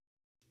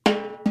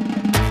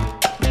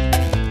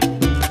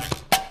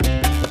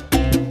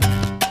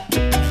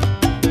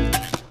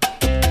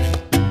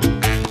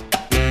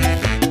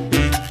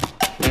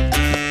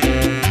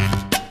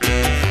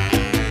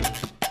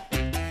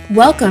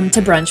Welcome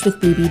to Brunch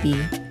with BBB,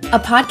 a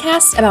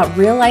podcast about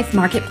real-life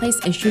marketplace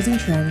issues and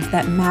trends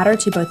that matter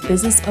to both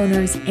business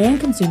owners and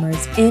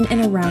consumers in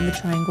and around the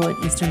Triangle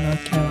in Eastern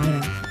North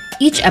Carolina.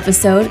 Each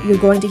episode, you're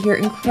going to hear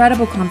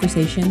incredible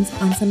conversations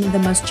on some of the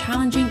most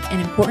challenging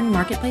and important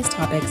marketplace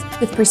topics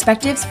with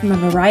perspectives from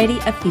a variety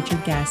of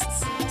featured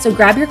guests. So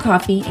grab your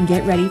coffee and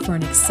get ready for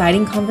an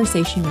exciting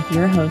conversation with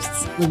your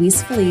hosts,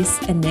 Luis Feliz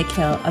and Nick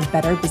Hill of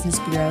Better Business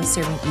Bureau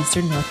serving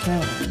Eastern North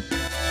Carolina.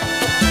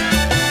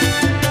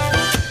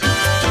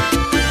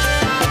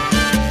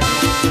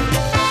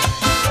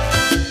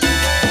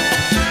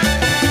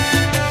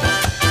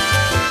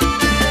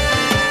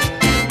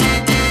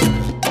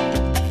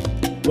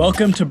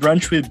 Welcome to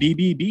Brunch with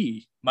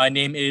BBB. My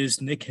name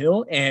is Nick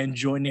Hill, and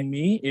joining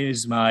me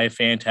is my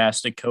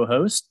fantastic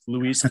co-host,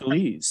 Luis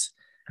Feliz.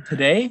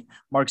 Today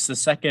marks the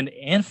second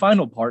and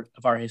final part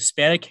of our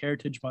Hispanic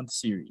Heritage Month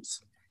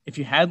series. If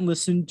you hadn't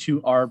listened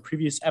to our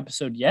previous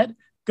episode yet,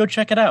 go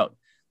check it out.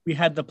 We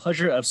had the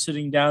pleasure of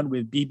sitting down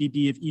with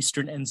BBB of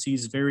Eastern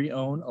NC's very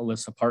own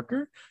Alyssa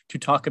Parker to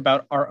talk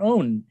about our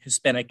own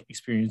Hispanic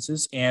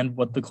experiences and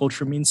what the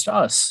culture means to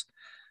us.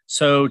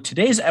 So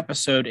today's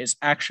episode is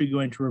actually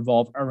going to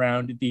revolve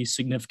around the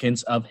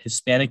significance of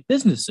Hispanic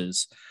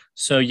businesses.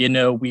 So,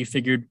 we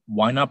figured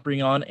why not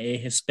bring on a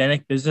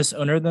Hispanic business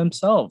owner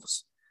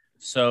themselves?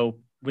 So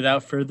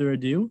without further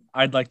ado,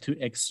 I'd like to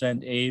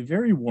extend a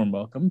very warm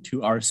welcome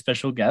to our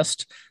special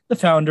guest, the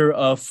founder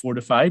of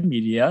Fortified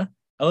Media,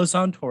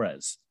 Elizon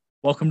Torres.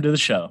 Welcome to the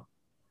show.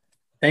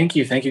 Thank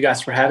you. Thank you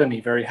guys for having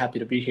me. Very happy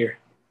to be here.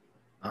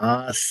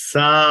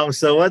 Awesome.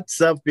 So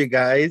what's up, you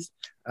guys?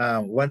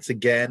 Once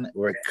again,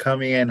 we're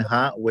coming in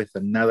hot with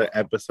another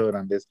episode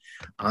on this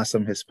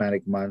awesome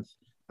Hispanic month.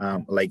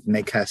 Like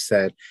Nick has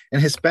said,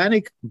 and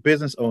Hispanic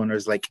business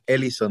owners like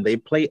Elizon, they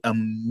play a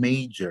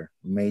major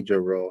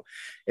role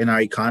in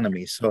our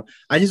economy. So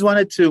I just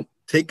wanted to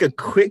take a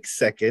quick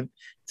second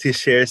to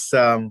share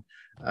some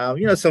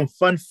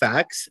fun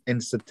facts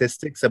and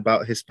statistics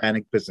about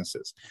Hispanic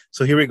businesses.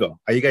 So here we go.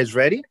 Are you guys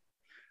ready?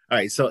 All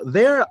right. So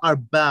there are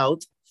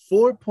about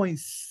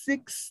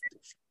 4.65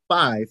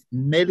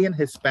 million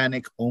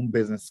Hispanic-owned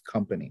business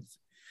companies,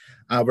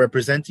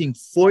 representing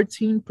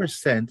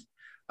 14%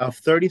 of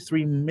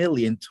 33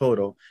 million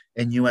total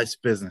in U.S.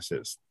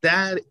 businesses.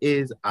 That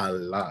is a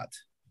lot,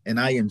 and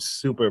I am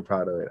super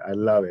proud of it. I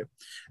love it,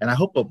 and I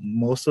hope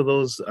most of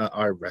those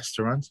are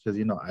restaurants because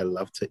I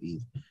love to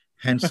eat.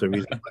 Hence the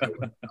reason why I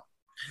went out.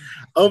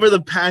 Over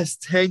the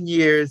past 10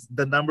 years,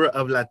 the number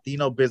of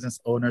Latino business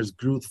owners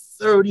grew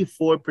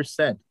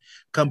 34%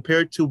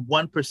 compared to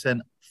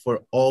 1%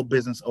 for all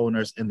business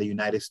owners in the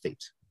United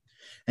States.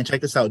 And check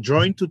this out.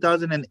 During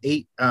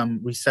 2008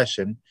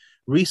 recession,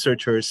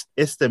 researchers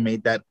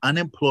estimate that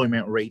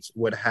unemployment rates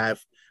would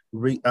have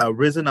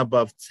risen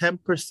above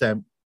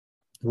 10%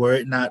 were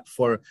it not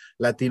for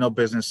Latino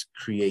business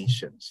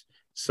creations.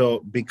 So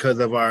because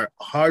of our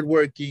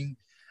hardworking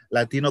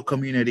Latino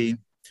community,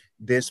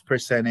 this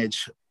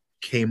percentage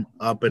came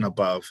up and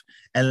above.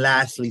 And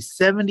lastly,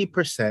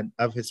 70%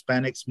 of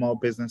Hispanic small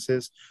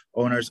businesses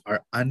owners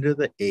are under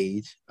the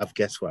age of,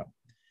 guess what?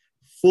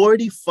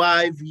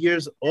 45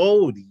 years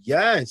old.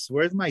 Yes.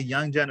 Where's my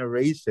young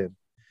generation?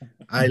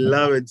 I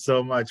love it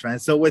so much, man.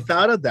 So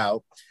without a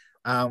doubt,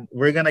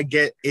 we're going to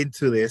get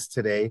into this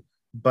today,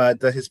 but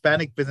the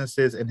Hispanic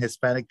businesses and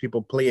Hispanic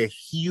people play a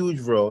huge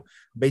role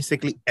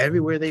basically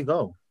everywhere they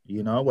go,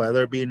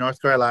 whether it be in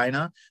North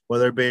Carolina,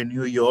 whether it be in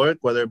New York,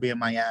 whether it be in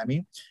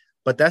Miami.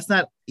 But that's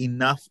not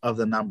enough of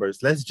the numbers.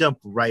 Let's jump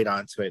right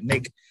onto it.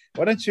 Nick,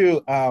 why don't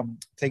you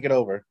take it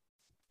over?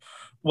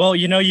 Well,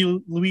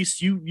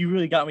 Luis, you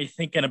really got me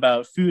thinking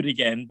about food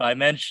again by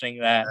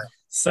mentioning that.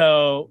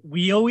 So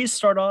we always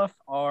start off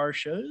our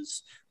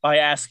shows by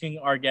asking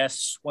our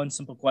guests one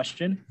simple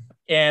question.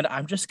 And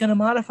I'm just going to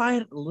modify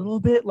it a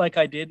little bit like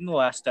I did in the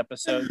last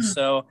episode.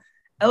 So,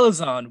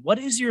 Elizon, what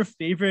is your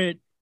favorite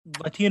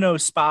Latino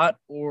spot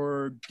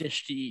or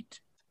dish to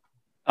eat?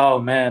 Oh,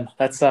 man,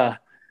 that's a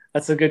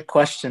good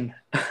question.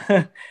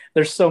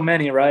 There's so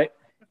many, right?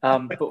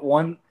 But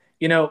one,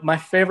 my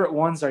favorite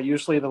ones are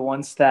usually the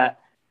ones that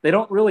they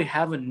don't really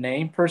have a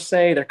name per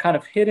se. They're kind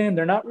of hidden.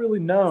 They're not really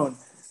known.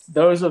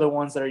 Those are the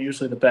ones that are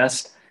usually the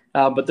best.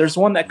 But there's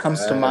one that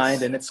comes to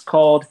mind, and it's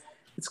called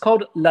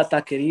La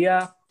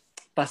Taqueria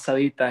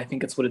Pasadita. I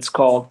think it's what it's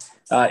called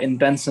in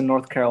Benson,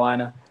 North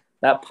Carolina.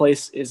 That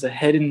place is a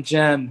hidden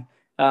gem.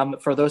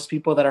 For those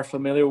people that are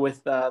familiar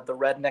with the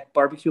Redneck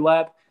Barbecue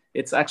Lab,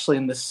 it's actually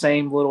in the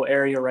same little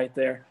area right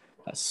there.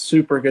 A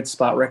super good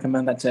spot.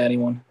 Recommend that to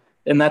anyone.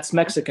 And that's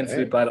Mexican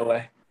food, by the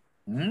way.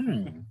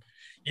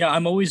 Yeah,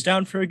 I'm always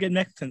down for a good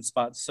Mexican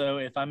spot. So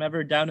if I'm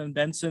ever down in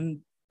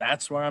Benson,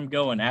 that's where I'm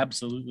going.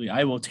 Absolutely.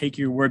 I will take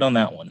your word on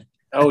that one.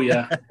 Oh,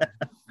 yeah.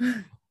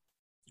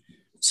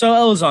 So,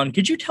 Elizon,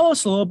 could you tell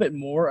us a little bit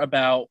more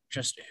about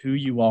just who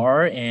you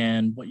are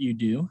and what you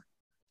do?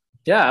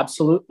 Yeah,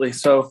 absolutely.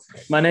 So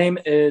my name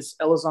is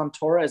Elizon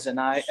Torres, and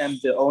I am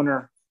the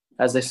owner,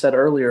 as I said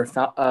earlier,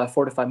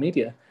 Fortified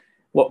Media.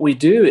 What we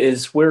do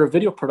is we're a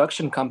video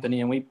production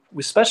company, and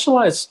we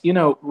specialize,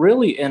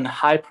 really in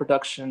high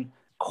production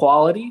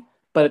quality,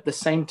 but at the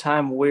same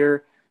time,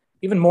 we're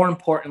even more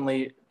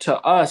importantly to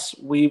us,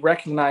 we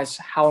recognize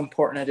how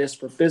important it is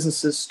for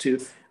businesses to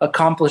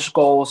accomplish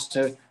goals,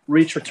 to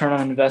reach return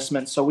on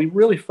investment. So we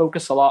really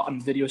focus a lot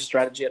on video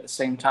strategy at the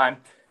same time.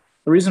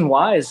 The reason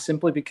why is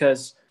simply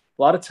because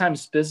a lot of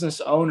times business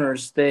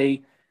owners,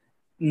 they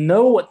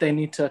know what they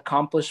need to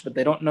accomplish, but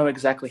they don't know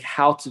exactly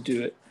how to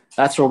do it.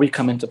 That's where we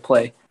come into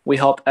play. We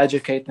help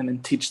educate them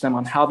and teach them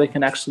on how they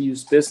can actually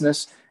use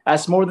business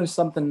as more than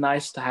something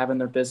nice to have in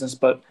their business,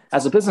 but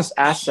as a business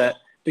asset,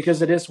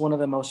 because it is one of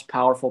the most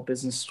powerful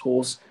business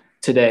tools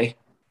today.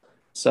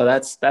 So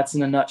that's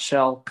in a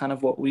nutshell kind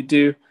of what we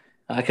do.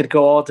 I could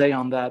go all day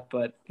on that,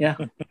 but yeah.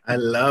 I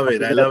love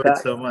it. I love it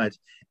so much.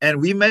 And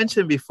we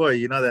mentioned before,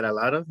 that a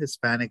lot of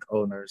Hispanic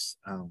owners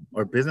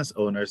or business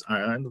owners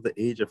are under the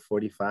age of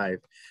 45.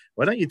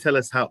 Why don't you tell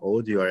us how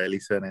old you are,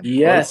 Elison?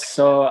 Yes.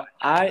 So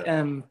I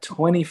am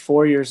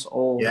 24 years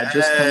old. Yes. I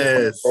just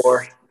turned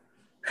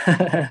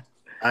 24.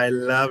 I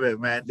love it,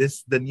 man.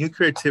 The new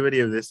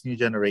creativity of this new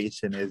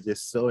generation is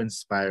just so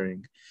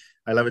inspiring.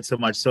 I love it so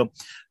much. So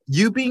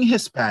you being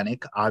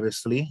Hispanic,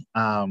 obviously,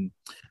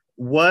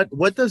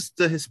 what does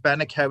the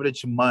Hispanic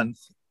Heritage Month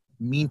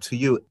mean to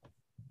you?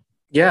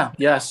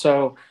 Yeah.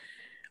 So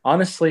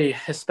honestly,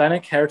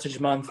 Hispanic Heritage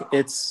Month,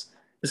 it's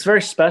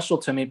very special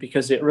to me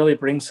because it really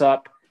brings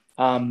up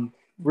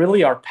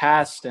really our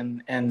past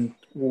and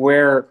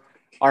where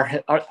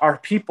our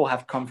people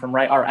have come from,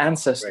 right? Our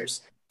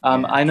ancestors. Right.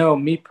 I know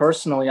me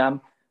personally,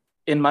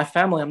 in my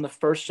family, I'm the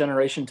first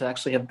generation to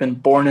actually have been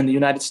born in the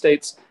United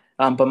States.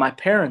 But my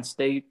parents,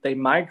 they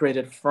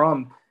migrated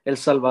from El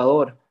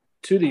Salvador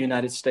to the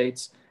United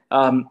States.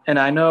 And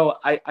I know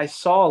I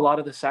saw a lot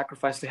of the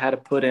sacrifice they had to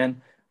put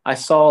in. I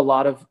saw a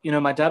lot of,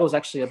 my dad was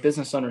actually a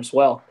business owner as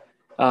well.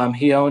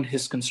 He owned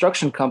his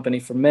construction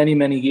company for many,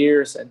 many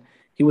years, and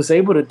he was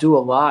able to do a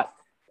lot.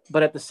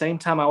 But at the same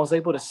time, I was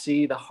able to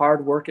see the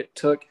hard work it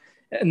took.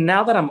 And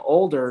now that I'm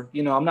older,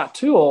 I'm not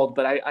too old,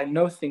 but I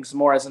know things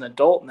more as an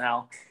adult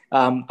now.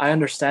 I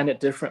understand it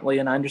differently,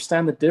 and I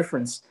understand the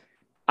difference.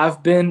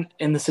 I've been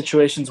in the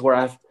situations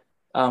where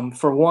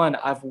for one,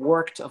 I've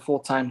worked a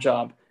full-time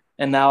job,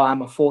 and now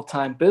I'm a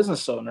full-time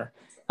business owner.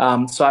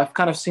 So I've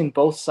kind of seen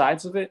both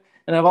sides of it.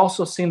 And I've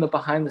also seen the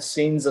behind the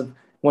scenes of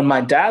when my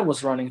dad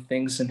was running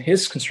things in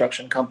his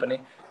construction company.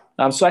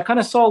 So I kind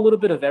of saw a little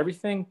bit of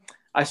everything.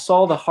 I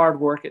saw the hard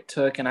work it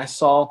took, and I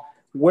saw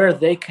where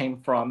they came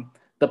from,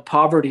 the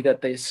poverty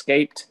that they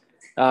escaped.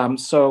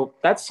 So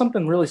that's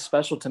something really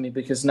special to me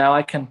because now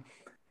I can,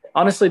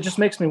 honestly, it just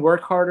makes me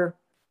work harder.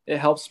 It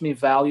helps me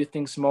value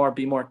things more,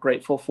 be more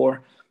grateful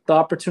for the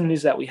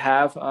opportunities that we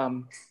have.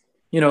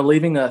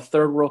 Leaving a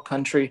third world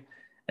country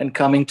and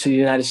coming to the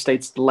United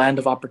States, the land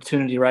of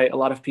opportunity, right? A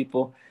lot of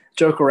people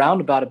joke around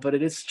about it, but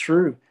it is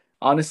true.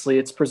 Honestly,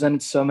 it's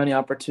presented so many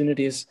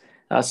opportunities.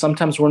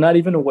 Sometimes we're not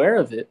even aware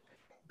of it,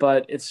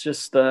 but it's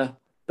just the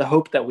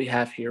hope that we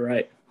have here,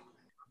 right?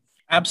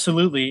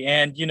 Absolutely.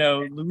 And,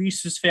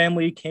 Luis's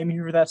family came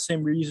here for that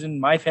same reason.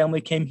 My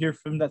family came here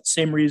from that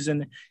same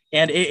reason.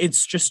 And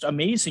it's just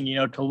amazing,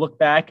 to look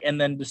back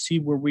and then to see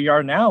where we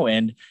are now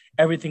and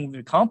everything we've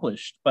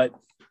accomplished. But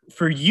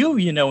for you,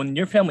 in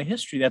your family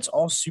history, that's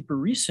all super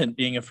recent,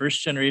 being a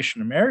first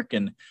generation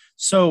American.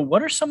 So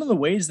what are some of the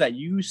ways that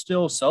you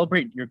still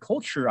celebrate your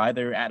culture,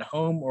 either at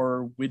home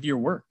or with your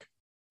work?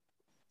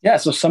 Yeah,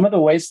 so some of the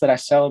ways that I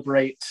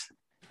celebrate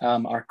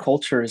our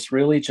culture is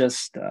really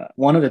just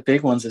one of the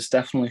big ones is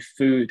definitely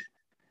food.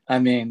 I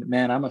mean,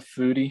 man, I'm a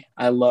foodie.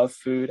 I love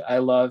food. I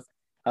love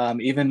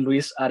even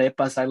Luis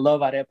arepas. I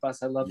love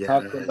arepas. I love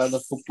tacos. I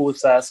love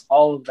pupusas,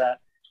 all of that.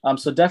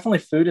 So definitely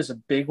food is a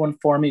big one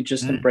for me,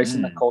 just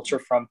embracing the culture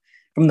from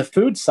the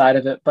food side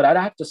of it. But I'd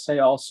have to say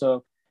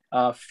also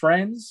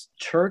friends,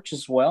 church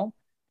as well.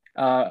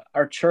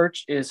 Our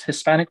church is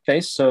Hispanic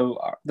based. So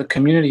the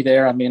community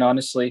there, I mean,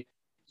 honestly,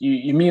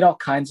 you meet all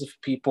kinds of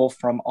people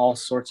from all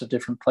sorts of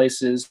different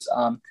places,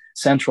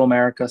 Central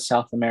America,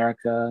 South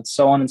America,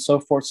 so on and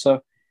so forth.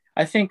 So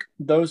I think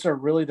those are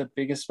really the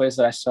biggest ways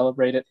that I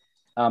celebrate it.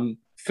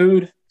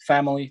 Food,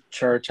 family,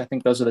 church. I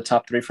think those are the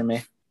top three for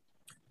me.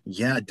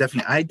 Yeah,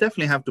 definitely. I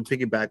definitely have to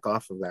piggyback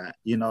off of that.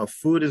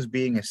 Food is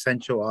being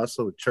essential,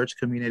 also the church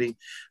community,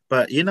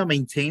 but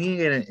maintaining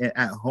it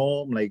at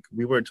home, like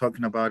we were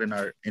talking about in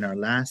our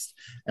last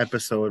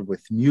episode,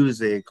 with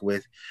music,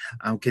 with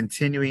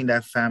continuing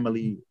that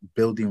family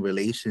building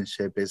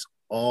relationship is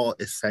all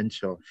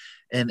essential.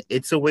 And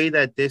it's a way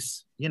that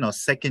this,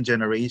 second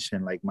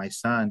generation, like my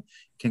son,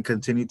 can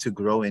continue to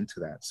grow into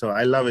that. So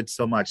I love it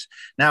so much.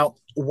 Now,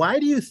 why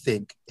do you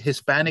think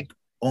Hispanic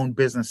owned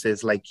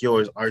businesses like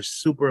yours are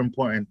super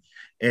important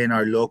in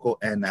our local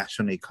and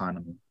national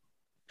economy?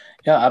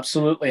 Yeah,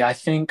 absolutely. I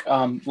think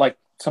like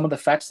some of the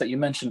facts that you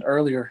mentioned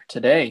earlier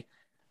today,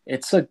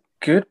 it's a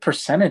good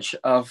percentage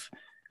of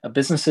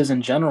businesses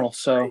in general.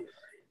 So,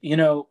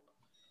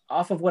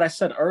 off of what I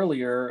said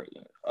earlier,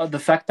 the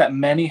fact that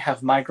many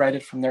have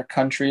migrated from their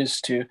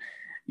countries to,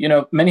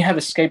 many have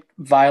escaped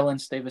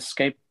violence, they've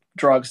escaped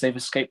drugs, they've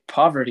escaped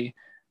poverty,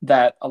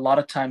 that a lot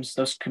of times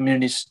those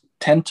communities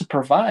tend to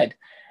provide.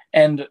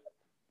 And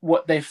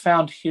what they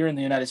found here in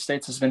the United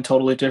States has been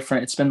totally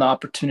different. It's been the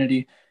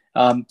opportunity.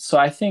 So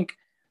I think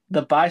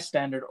the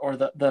bystander, or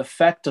the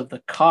effect of the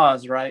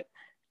cause, right,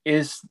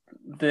 is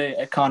the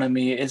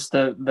economy, is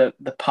the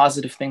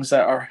positive things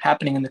that are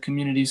happening in the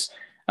communities.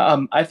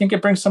 I think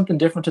it brings something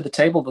different to the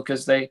table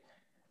because they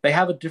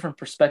have a different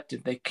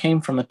perspective. They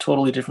came from a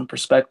totally different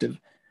perspective.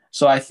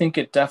 So I think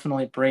it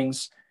definitely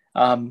brings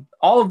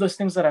all of those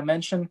things that I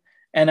mentioned.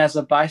 And as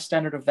a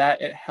bystander of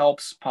that, it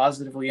helps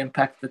positively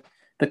impact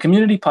the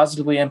community,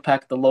 positively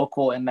impact the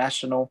local and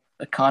national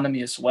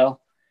economy as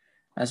well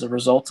as a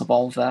result of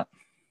all of that.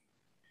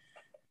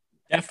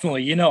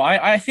 Definitely.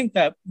 I think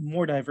that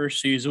more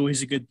diversity is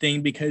always a good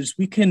thing because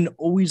we can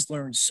always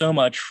learn so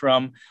much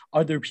from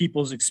other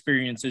people's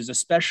experiences,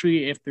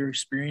 especially if their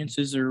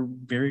experiences are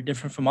very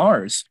different from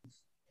ours.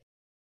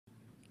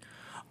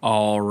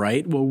 All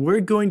right. Well,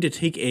 we're going to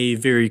take a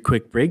very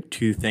quick break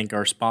to thank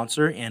our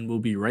sponsor, and we'll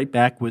be right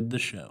back with the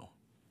show.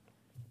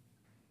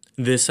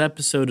 This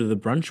episode of the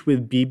Brunch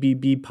with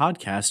BBB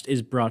podcast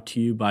is brought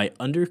to you by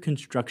Under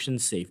Construction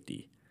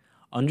Safety.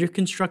 Under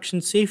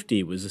Construction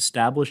Safety was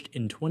established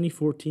in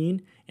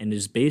 2014 and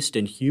is based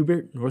in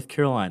Hubert, North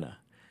Carolina.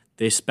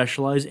 They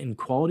specialize in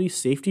quality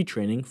safety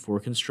training for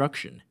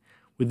construction.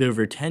 With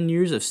over 10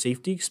 years of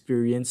safety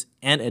experience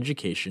and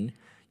education,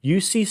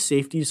 UC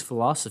Safety's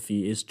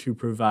philosophy is to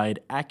provide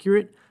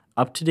accurate,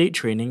 up-to-date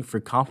training for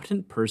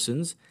competent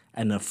persons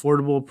at an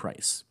affordable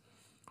price.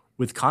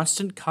 With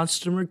constant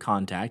customer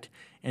contact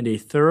and a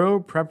thorough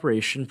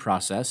preparation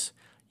process,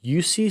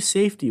 UC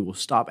Safety will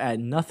stop at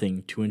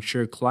nothing to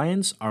ensure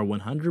clients are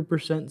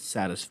 100%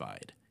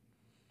 satisfied.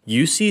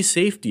 UC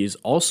Safety is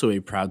also a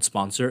proud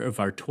sponsor of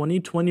our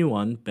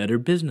 2021 Better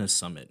Business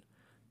Summit.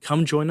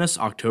 Come join us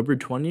October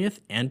 20th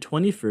and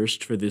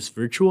 21st for this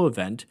virtual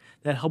event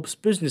that helps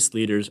business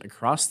leaders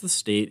across the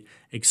state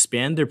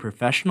expand their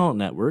professional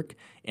network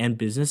and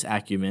business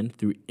acumen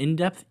through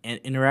in-depth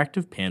and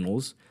interactive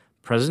panels,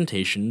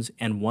 presentations,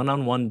 and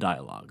one-on-one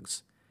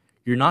dialogues.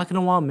 You're not going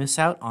to want to miss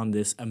out on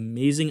this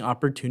amazing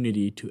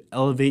opportunity to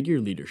elevate your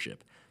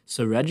leadership.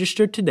 So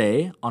register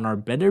today on our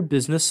Better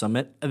Business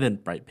Summit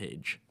Eventbrite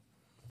page.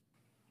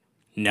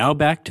 Now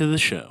back to the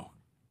show.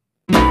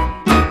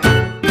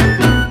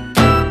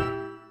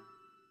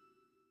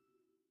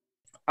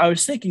 I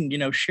was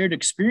thinking, shared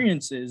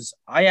experiences.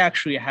 I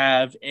actually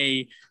have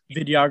a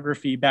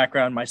videography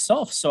background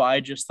myself, so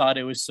I just thought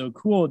it was so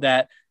cool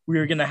that we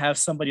were going to have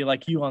somebody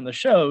like you on the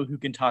show who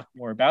can talk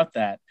more about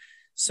that.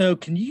 So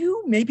can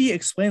you maybe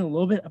explain a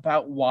little bit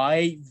about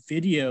why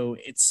video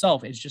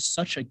itself is just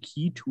such a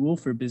key tool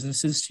for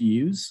businesses to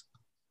use?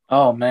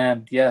 Oh,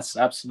 man. Yes,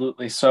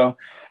 absolutely. So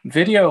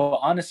video,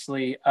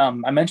 honestly,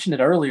 I mentioned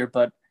it earlier,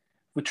 but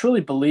we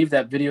truly believe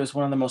that video is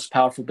one of the most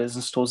powerful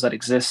business tools that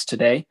exists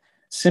today,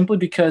 simply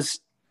because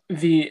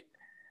the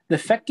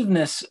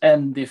effectiveness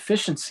and the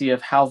efficiency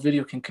of how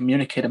video can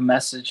communicate a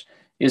message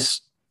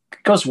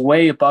goes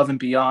way above and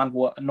beyond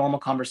what a normal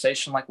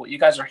conversation like what you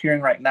guys are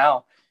hearing right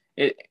now.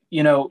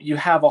 You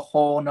have a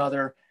whole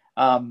nother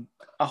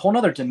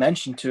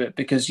dimension to it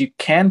because you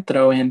can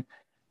throw in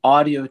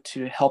audio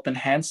to help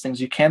enhance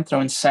things. You can throw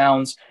in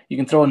sounds. You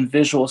can throw in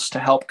visuals to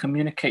help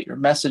communicate your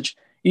message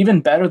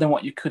even better than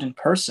what you could in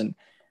person.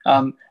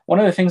 One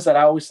of the things that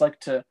I always like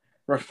to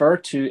refer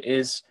to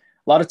is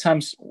a lot of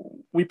times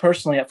we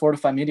personally at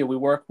Fortify Media, we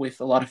work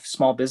with a lot of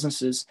small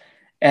businesses.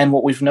 And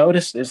what we've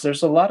noticed is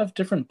there's a lot of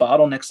different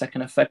bottlenecks that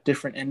can affect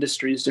different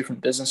industries,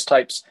 different business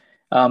types.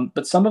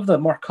 But some of the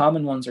more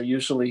common ones are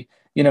usually,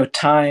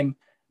 time,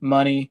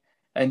 money,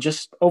 and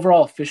just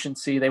overall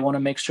efficiency. They want to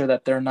make sure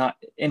that they're not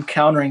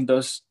encountering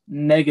those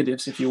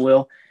negatives, if you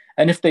will.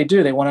 And if they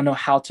do, they want to know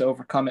how to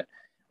overcome it.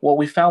 What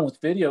we found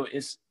with video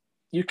is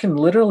you can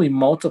literally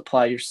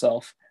multiply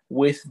yourself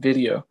with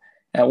video.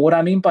 And what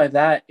I mean by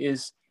that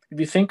is, if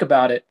you think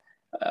about it,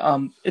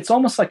 it's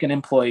almost like an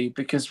employee,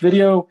 because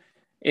video,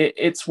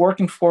 it's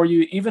working for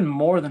you even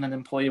more than an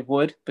employee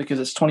would, because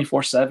it's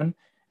 24/7.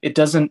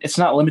 It's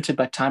not limited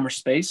by time or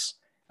space.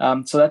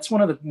 So that's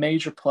one of the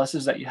major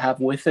pluses that you have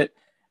with it.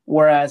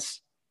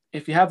 Whereas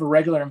if you have a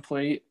regular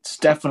employee, it's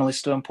definitely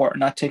still important,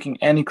 not taking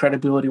any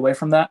credibility away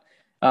from that.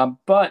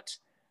 But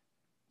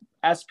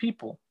as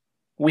people,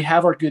 we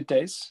have our good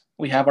days,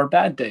 we have our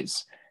bad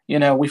days.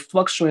 We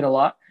fluctuate a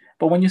lot.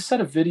 But when you set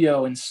a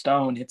video in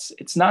stone,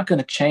 it's not going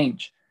to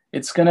change.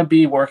 It's going to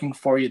be working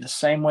for you the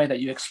same way that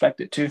you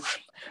expect it to.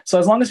 So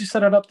as long as you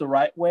set it up the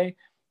right way,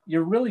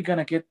 you're really going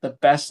to get the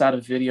best out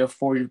of video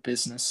for your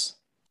business.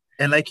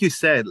 And like you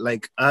said,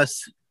 like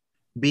us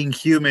being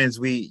humans,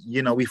 we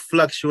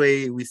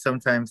fluctuate. We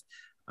sometimes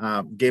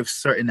give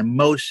certain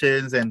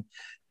emotions, and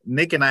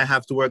Nick and I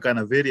have to work on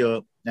a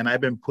video, and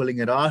I've been pulling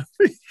it off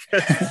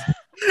because,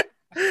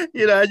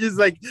 I just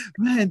like,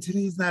 man,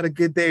 today's not a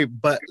good day.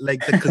 But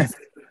like the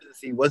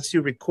consistency, once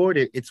you record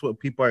it, it's what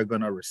people are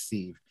going to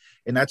receive.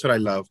 And that's what I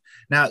love.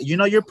 Now,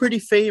 you're pretty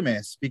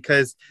famous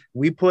because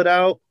we put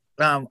out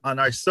on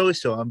our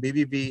social, on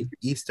BBB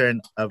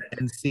Eastern of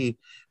NC,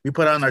 we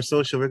put on our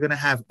social, we're going to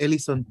have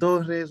Elison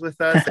Torres with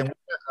us, and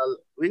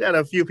we got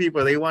a few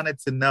people. They wanted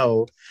to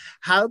know,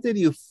 how did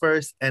you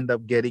first end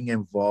up getting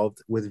involved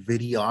with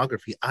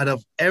videography out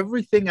of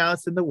everything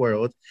else in the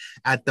world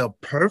at the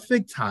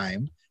perfect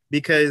time?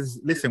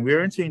 Because listen,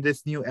 we're entering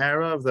this new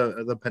era of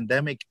the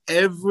pandemic.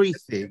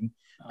 Everything,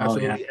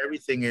 absolutely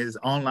everything is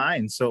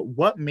online. So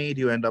what made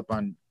you end up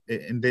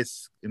in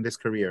this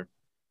career?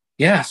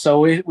 Yeah, so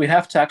we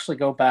have to actually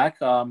go back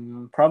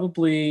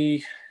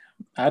probably,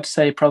 I'd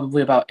say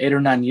probably about 8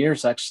 or 9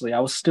 years, actually. I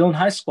was still in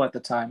high school at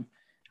the time.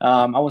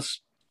 I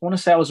want to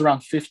say I was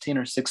around 15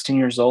 or 16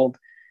 years old,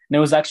 and it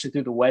was actually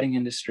through the wedding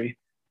industry.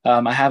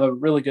 I have a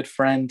really good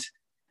friend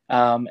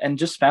and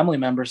just family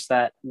members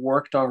that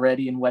worked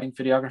already in wedding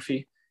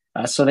videography.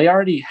 So they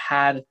already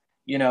had,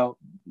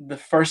 the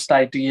first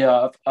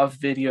idea of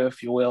video,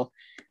 if you will.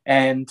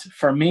 And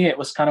for me, it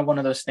was kind of one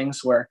of those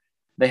things where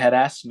they had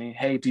asked me,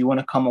 hey, do you want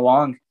to come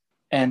along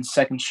and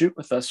second shoot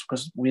with us?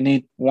 Because we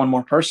need one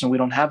more person. We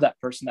don't have that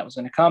person that was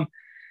going to come.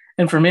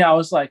 And for me, I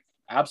was like,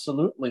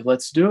 absolutely,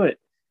 let's do it.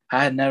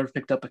 I had never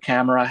picked up a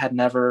camera. I had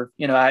never,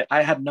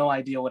 I had no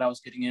idea what I was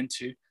getting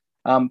into.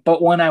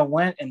 But when I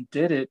went and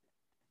did it,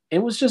 it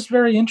was just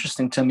very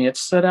interesting to me. It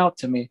stood out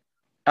to me.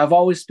 I've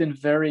always been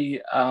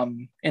very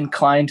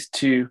inclined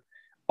to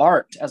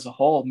art as a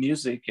whole,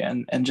 music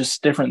and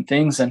just different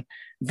things. And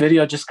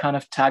video just kind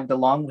of tagged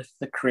along with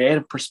the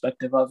creative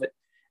perspective of it.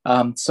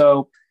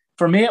 So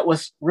for me, it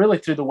was really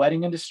through the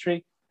wedding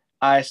industry.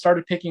 I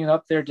started picking it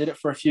up there, did it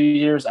for a few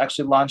years,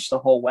 actually launched the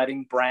whole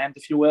wedding brand,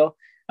 if you will.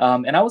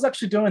 And I was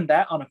actually doing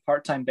that on a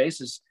part-time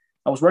basis.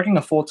 I was working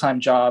a full-time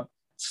job,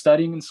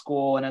 studying in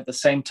school, and at the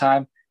same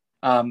time,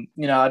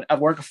 I'd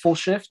work a full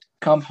shift,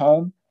 come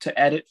home to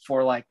edit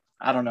for 4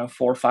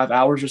 or 5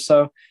 hours or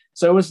so.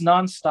 So it was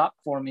nonstop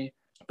for me.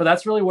 But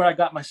that's really where I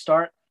got my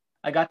start.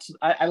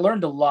 I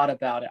learned a lot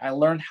about it. I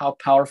learned how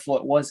powerful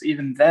it was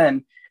even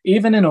then,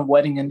 even in a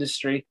wedding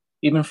industry,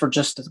 even for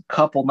just a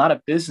couple, not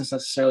a business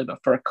necessarily,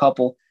 but for a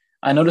couple.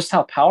 I noticed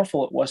how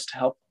powerful it was to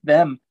help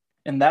them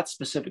in that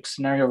specific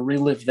scenario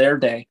relive their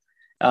day.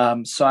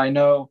 So I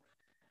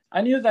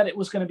knew that it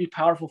was going to be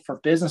powerful for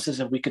businesses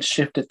if we could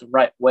shift it the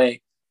right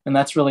way. And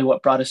that's really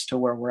what brought us to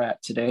where we're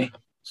at today.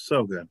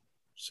 So good.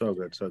 So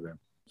good. So good.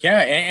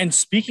 Yeah. And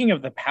speaking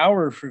of the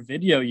power for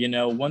video,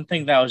 one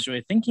thing that I was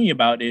really thinking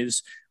about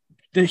is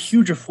the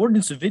huge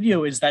affordance of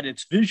video is that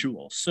it's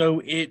visual. So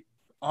it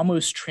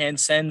almost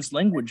transcends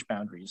language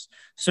boundaries.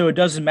 So it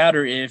doesn't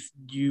matter if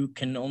you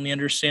can only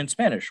understand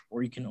Spanish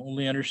or you can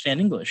only understand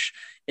English.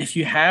 If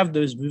you have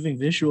those moving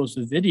visuals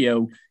with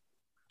video,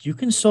 you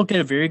can still get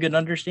a very good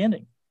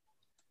understanding.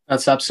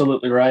 That's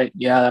absolutely right.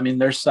 Yeah. I mean,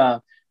 there's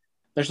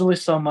really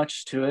so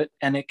much to it,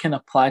 and it can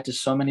apply to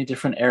so many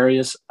different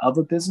areas of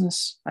a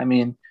business. I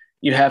mean,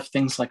 you have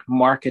things like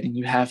marketing,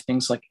 you have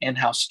things like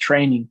in-house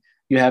training,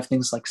 you have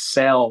things like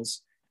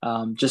sales,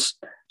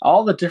 just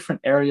all the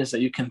different areas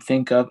that you can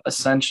think of.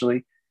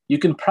 Essentially, you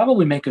can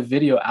probably make a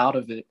video out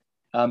of it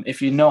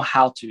if you know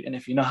how to, and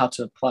if you know how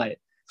to apply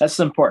it. That's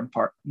the important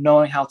part,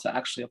 knowing how to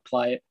actually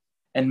apply it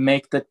and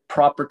make the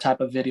proper type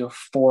of video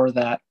for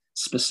that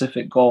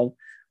specific goal.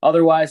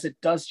 Otherwise, it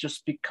does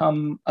just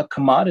become a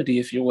commodity,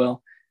 if you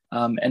will,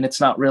 and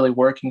it's not really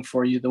working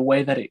for you the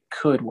way that it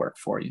could work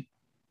for you.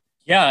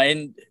 Yeah,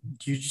 and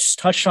you just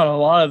touched on a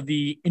lot of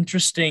the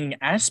interesting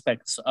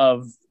aspects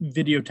of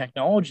video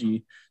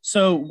technology.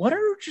 So what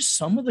are just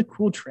some of the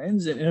cool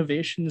trends and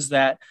innovations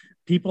that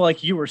people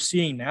like you are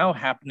seeing now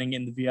happening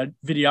in the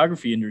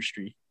videography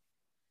industry?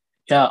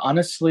 Yeah,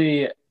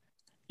 honestly,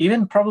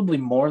 even probably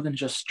more than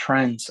just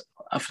trends.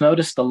 I've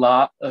noticed a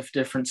lot of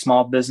different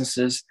small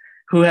businesses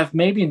who have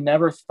maybe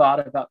never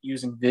thought about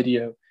using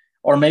video,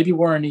 or maybe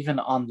weren't even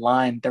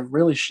online. They're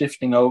really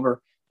shifting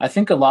over. I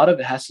think a lot of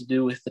it has to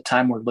do with the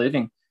time we're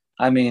living.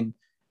 I mean,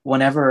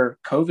 whenever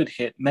COVID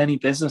hit, many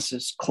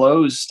businesses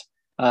closed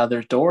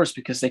their doors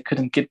because they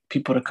couldn't get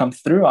people to come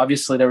through.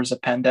 Obviously, there was a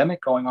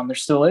pandemic going on. There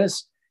still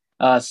is.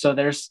 So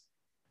there's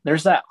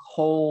that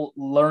whole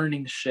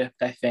learning shift,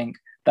 I think,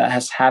 that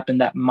has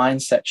happened, that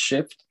mindset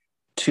shift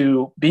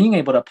to being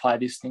able to apply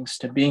these things,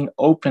 to being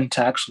open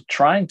to actually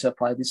trying to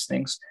apply these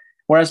things.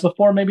 Whereas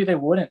before, maybe they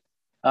wouldn't.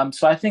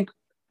 So I think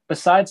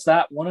besides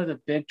that, one of the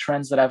big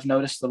trends that I've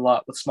noticed a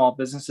lot with small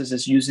businesses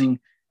is using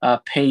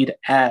paid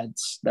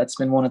ads. That's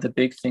been one of the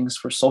big things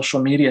for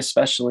social media,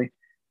 especially.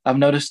 I've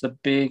noticed a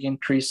big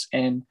increase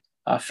in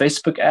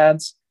Facebook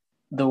ads,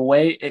 the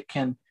way it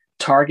can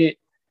target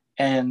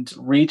and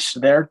reach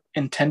their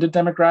intended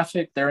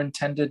demographic, their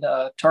intended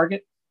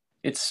target.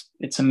 It's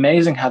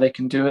amazing how they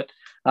can do it.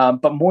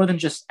 But more than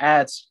just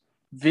ads,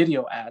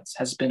 video ads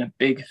has been a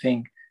big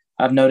thing.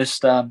 I've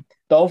noticed the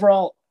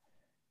overall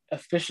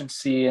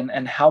efficiency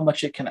and how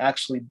much it can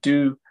actually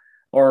do,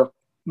 or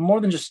more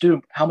than just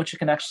do, how much it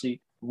can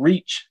actually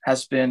reach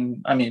has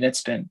been,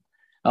 it's been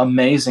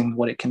amazing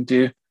what it can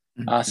do.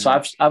 So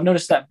I've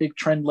noticed that big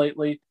trend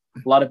lately.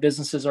 A lot of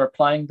businesses are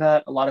applying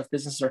that. A lot of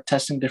businesses are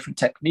testing different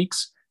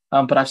techniques.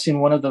 But I've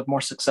seen one of the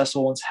more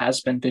successful ones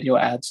has been video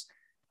ads,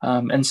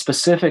 and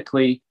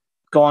specifically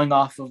going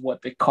off of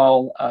what they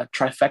call a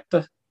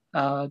trifecta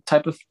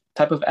type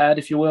of ad,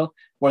 if you will.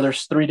 where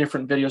there's 3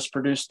 different videos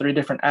produced, 3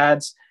 different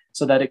ads,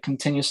 so that it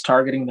continues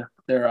targeting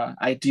their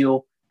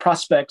ideal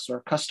prospects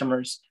or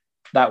customers.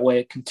 That way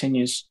it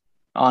continues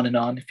on and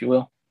on, if you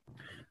will.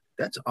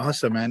 That's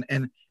awesome, man.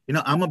 And,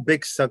 I'm a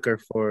big sucker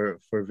for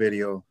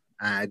video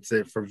ads,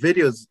 for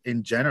videos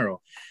in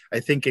general. I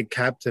think it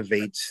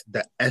captivates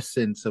the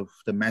essence of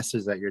the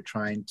message that you're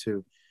trying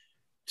to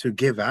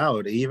give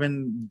out.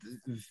 Even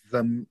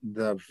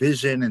the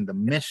vision and the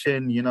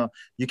mission,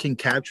 you can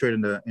capture it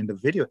in the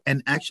video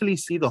and actually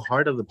see the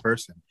heart of the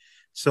person.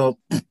 So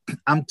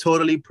I'm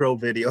totally pro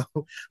video.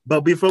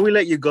 But before we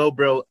let you go,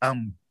 bro,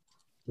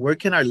 where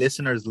can our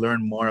listeners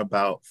learn more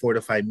about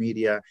Fortify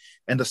Media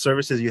and the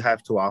services you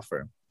have to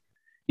offer?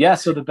 Yeah,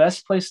 so the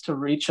best place to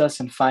reach us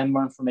and find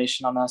more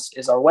information on us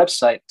is our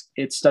website.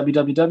 It's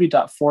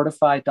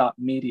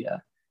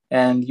www.fortify.media,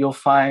 and you'll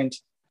find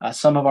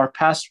some of our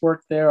past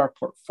work there, our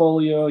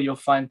portfolio. You'll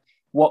find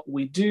what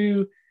we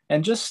do,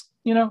 and just,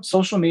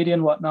 social media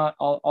and whatnot,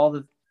 all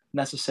the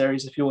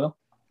necessaries, if you will.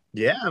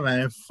 Yeah,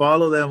 man.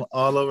 Follow them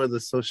all over the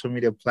social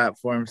media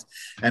platforms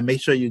and make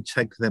sure you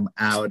check them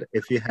out.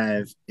 If you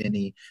have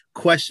any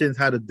questions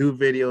how to do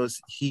videos,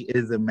 he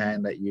is the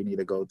man that you need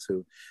to go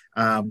to.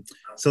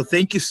 So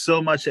thank you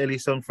so much,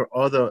 Elison, for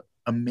all the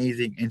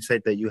amazing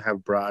insight that you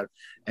have brought.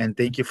 And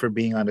thank you for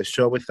being on the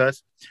show with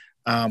us.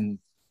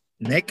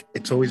 Nick,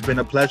 it's always been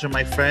a pleasure,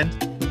 my friend.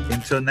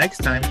 Until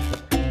next time.